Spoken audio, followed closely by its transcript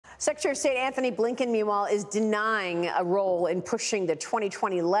Secretary of State Antony Blinken, meanwhile, is denying a role in pushing the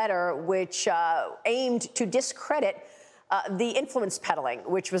 2020 letter, which aimed to discredit the influence peddling,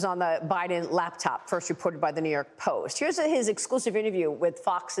 which was on the Biden laptop, first reported by the New York Post. Here's his exclusive interview with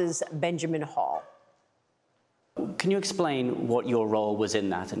Fox's Benjamin Hall. Can you explain what your role was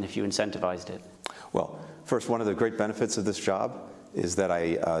in that and if you incentivized it? Well, first, one of the great benefits of this job is that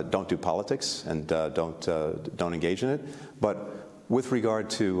I don't do politics and don't engage in it. But with regard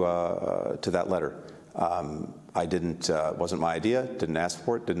to that letter, I didn't, wasn't my idea, didn't ask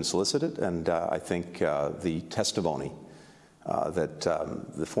for it, didn't solicit it, and I think the testimony that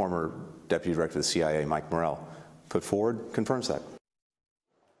the former Deputy Director of the CIA, Mike Morrell, put forward confirms that.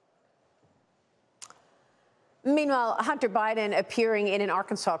 Meanwhile, Hunter Biden appearing in an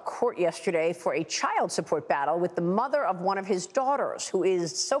Arkansas court yesterday for a child support battle with the mother of one of his daughters, who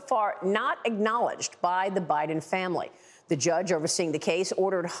is so far not acknowledged by the Biden family. The judge overseeing the case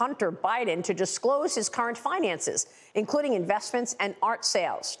ordered Hunter Biden to disclose his current finances, including investments and art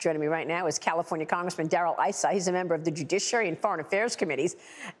sales. Joining me right now is California Congressman Darrell Issa. He's a member of the Judiciary and Foreign Affairs Committees,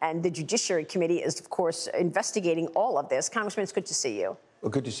 and the Judiciary Committee is, of course, investigating all of this. Congressman, it's good to see you. Well,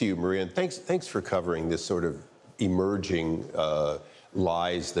 good to see you, Maria, and thanks for covering this sort of emerging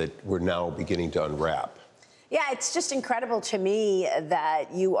lies that we're now beginning to unwrap. Yeah, it's just incredible to me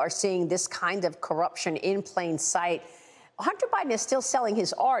that you are seeing this kind of corruption in plain sight. Hunter Biden is still selling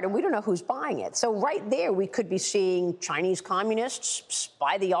his art, and we don't know who's buying it. So right there, we could be seeing Chinese communists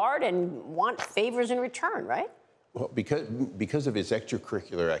buy the art and want favors in return, right? Well, because of his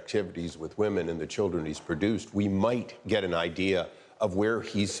extracurricular activities with women and the children he's produced, we might get an idea of where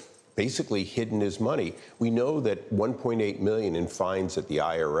he's basically hidden his money. We know that $1.8 million in fines at the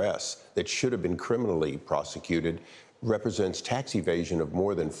IRS that should have been criminally prosecuted represents tax evasion of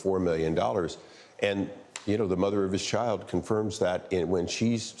more than $4 million. And you know, the mother of his child confirms that when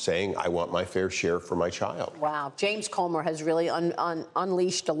she's saying, I want my fair share for my child. Wow. James Comer has really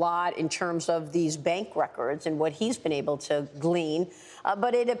unleashed a lot in terms of these bank records and what he's been able to glean.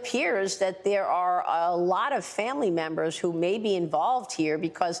 But it appears that there are a lot of family members who may be involved here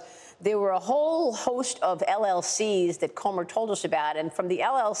because there were a whole host of LLCs that Comer told us about. And from the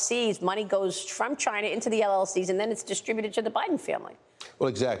LLCs, money goes from China into the LLCs, and then it's distributed to the Biden family. Well,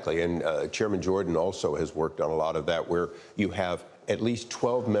 exactly. And Chairman Jordan also has worked on a lot of that, where you have at least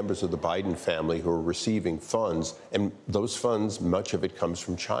 12 members of the Biden family who are receiving funds, and those funds, much of it comes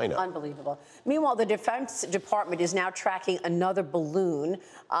from China. Unbelievable. Meanwhile, the Defense Department is now tracking another balloon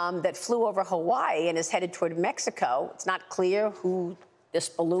that flew over Hawaii and is headed toward Mexico. It's not clear who this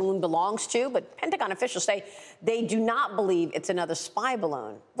balloon belongs to, but Pentagon officials say they do not believe it's another spy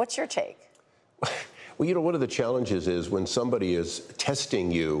balloon. What's your take? Well, you know, one of the challenges is when somebody is testing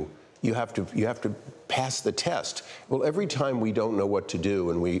you, you have to pass the test. Well, every time we don't know what to do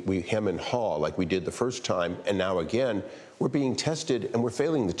and we hem and haw like we did the first time, and now again, we're being tested and we're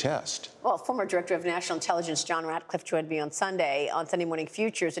failing the test. Well, former Director of National Intelligence John Ratcliffe joined me on Sunday Morning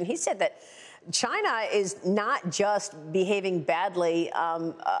Futures, and he said that China is not just behaving badly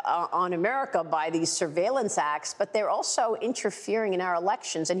on America by these surveillance acts, but they're also interfering in our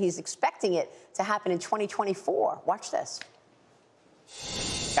elections, and he's expecting it to happen in 2024. Watch this.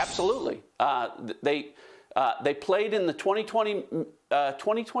 Absolutely. They played in the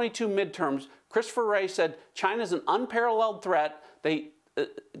 2022 midterms. Christopher Wray said China's an unparalleled threat.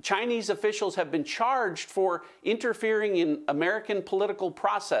 Chinese officials have been charged for interfering in American political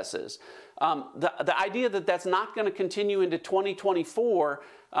processes. The idea that that's not going to continue into 2024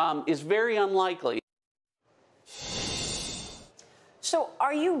 is very unlikely. So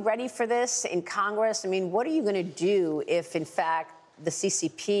are you ready for this in Congress? I mean, what are you going to do if, in fact, the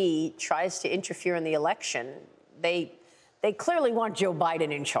CCP tries to interfere in the election? They clearly want Joe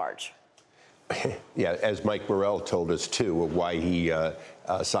Biden in charge. Yeah, as Mike Morrell told us, too, why he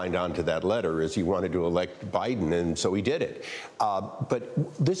signed on to that letter is he wanted to elect Biden, and so he did it. But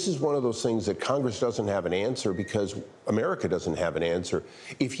this is one of those things that Congress doesn't have an answer because America doesn't have an answer.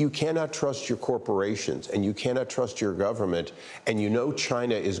 If you cannot trust your corporations and you cannot trust your government, and you know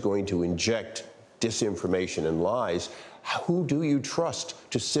China is going to inject disinformation and lies, who do you trust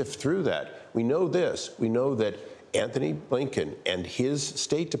to sift through that? We know this. We know that Antony Blinken and his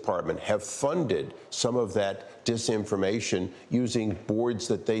State Department have funded some of that disinformation using boards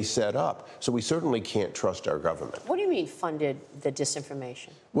that they set up. So we certainly can't trust our government. What do you mean funded the disinformation?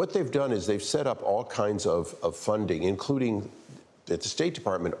 What they've done is they've set up all kinds of funding, including that the State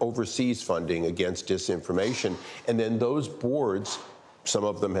Department oversees funding against disinformation. And then those boards, some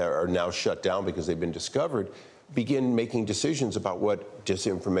of them are now shut down because they've been discovered, begin making decisions about what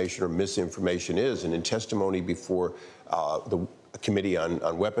disinformation or misinformation is. And in testimony before the Committee on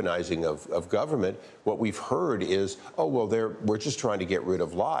Weaponizing of Government, what we've heard is, oh, well, we're just trying to get rid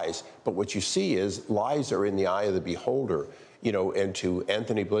of lies. But what you see is lies are in the eye of the beholder. You know, and to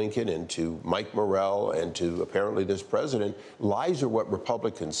Antony Blinken and to Mike Morrell and to apparently this president, lies are what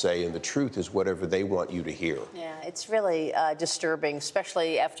Republicans say, and the truth is whatever they want you to hear. Yeah, it's really disturbing,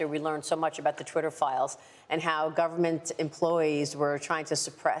 especially after we learned so much about the Twitter files and how government employees were trying to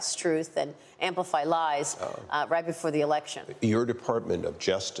suppress truth and amplify lies right before the election. Your Department of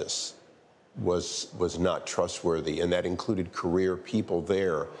Justice was not trustworthy, and that included career people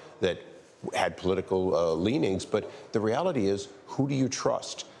there that had political leanings. But the reality is, who do you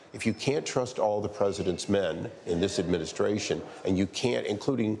trust? If you can't trust all the president's men in this administration, and you can't,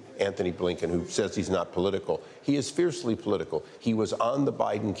 including Antony Blinken, who says he's not political, he is fiercely political. He was on the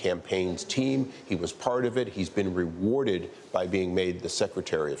Biden campaign's team. He was part of it. He's been rewarded by being made the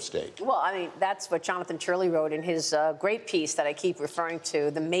Secretary of State. Well, I mean, that's what Jonathan Turley wrote in his great piece that I keep referring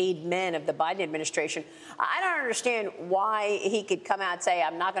to, the made men of the Biden administration. I don't understand why he could come out and say,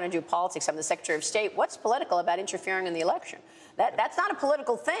 I'm not going to do politics, I'm the Secretary of State. What's political about interfering in the election? That's not a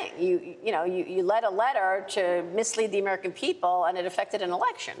political thing. You led a letter to mislead the American people, and it affected an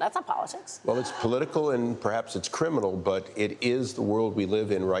election. That's not politics. Well, it's political and perhaps it's criminal, but it is the world we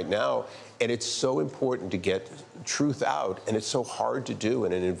live in right now. And it's so important to get truth out, and it's so hard to do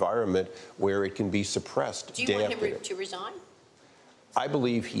in an environment where it can be suppressed. Do you want him to resign? I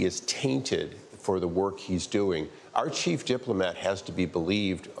believe he is tainted for the work he's doing. Our chief diplomat has to be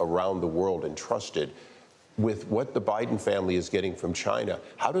believed around the world and trusted. With what the Biden family is getting from China,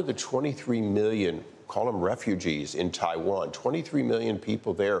 how do the 23 million, call them refugees in Taiwan, 23 million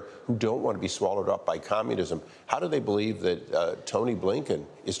people there who don't want to be swallowed up by communism, how do they believe that Tony Blinken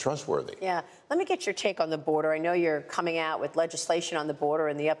is trustworthy? Yeah. Let me get your take on the border. I know you're coming out with legislation on the border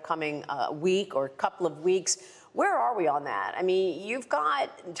in the upcoming week or couple of weeks. Where are we on that? I mean, you've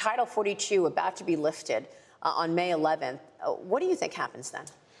got Title 42 about to be lifted on May 11th. What do you think happens then?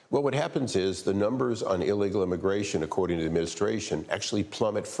 Well, what happens is the numbers on illegal immigration, according to the administration, actually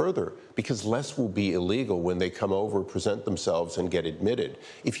plummet further because less will be illegal when they come over, present themselves, and get admitted.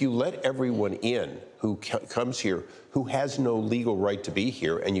 If you let everyone in who comes here, who has no legal right to be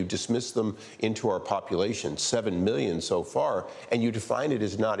here, and you dismiss them into our population, 7 million so far, and you define it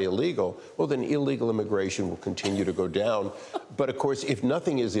as not illegal, well, then illegal immigration will continue to go down. But, of course, if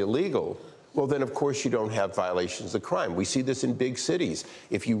nothing is illegal, well, then, of course, you don't have violations of crime. We see this in big cities.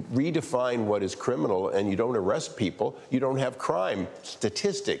 If you redefine what is criminal and you don't arrest people, you don't have crime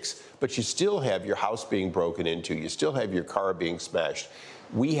statistics, but you still have your house being broken into. You still have your car being smashed.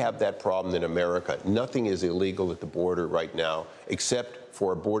 We have that problem in America. Nothing is illegal at the border right now, except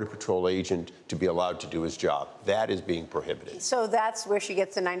for a Border Patrol agent to be allowed to do his job. That is being prohibited. So that's where she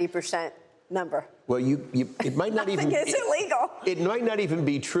gets the 90% number. Well, it might not even. Nothing is illegal. It might not even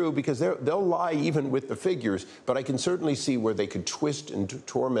be true because they'll lie even with the figures. But I can certainly see where they could twist and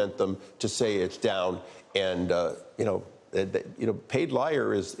torment them to say it's down. And paid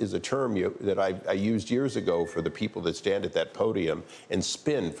liar is a term that I used years ago for the people that stand at that podium and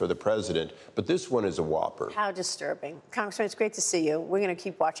spin for the president. But this one is a whopper. How disturbing, Congressman. It's great to see you. We're going to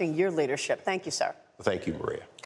keep watching your leadership. Thank you, sir. Thank you, Maria.